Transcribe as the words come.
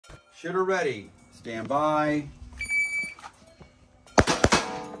Shooter ready. Stand by.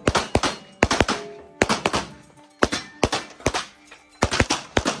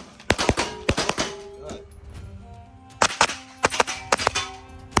 Good.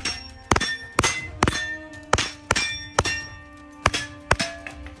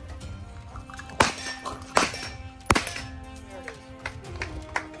 There it is.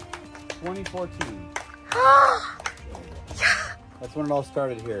 2014. That's when it all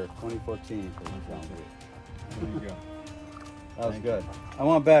started here, 2014. There you go. That was good. I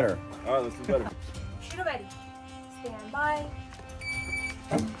want better. All right, let's do better. Shooter ready. Stand by.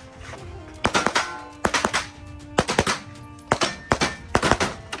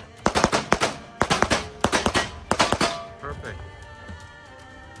 Perfect.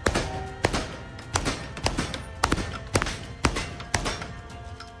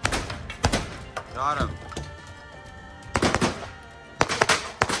 Got him.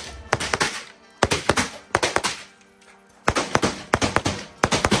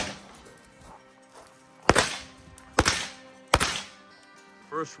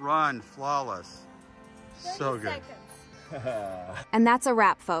 First run, flawless. So 30 good. seconds. And that's a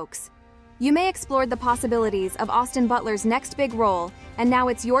wrap, folks. You may explore the possibilities of Austin Butler's next big role, and now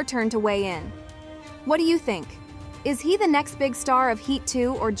it's your turn to weigh in. What do you think? Is he the next big star of Heat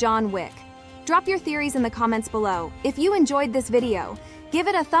 2 or John Wick? Drop your theories in the comments below. If you enjoyed this video, give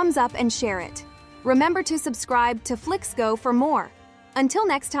it a thumbs up and share it. Remember to subscribe to FlixGo for more. Until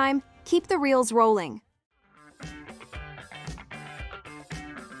next time, keep the reels rolling.